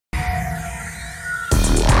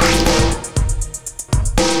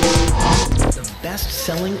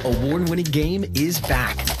best-selling, award-winning game is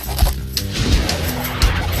back.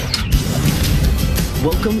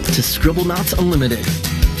 Welcome to Scribblenauts Unlimited,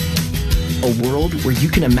 a world where you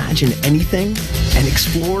can imagine anything and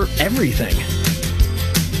explore everything.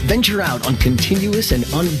 Venture out on continuous and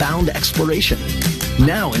unbound exploration,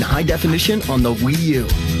 now in high definition on the Wii U.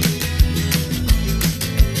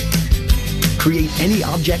 Create any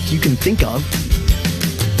object you can think of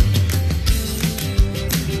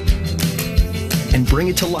and bring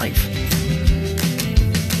it to life.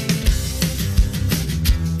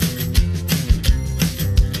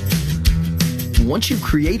 Once you've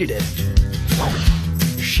created it,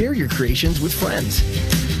 share your creations with friends.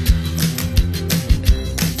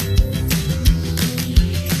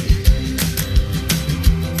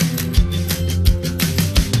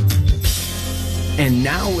 And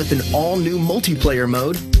now with an all-new multiplayer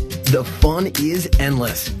mode, the fun is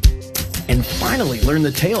endless. And finally learn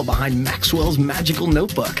the tale behind Maxwell's magical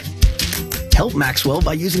notebook. Help Maxwell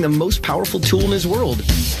by using the most powerful tool in his world,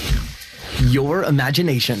 your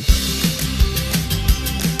imagination.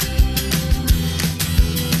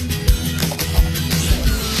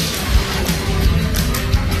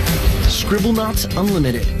 Scribblenauts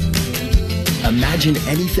Unlimited. Imagine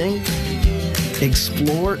anything,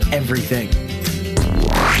 explore everything.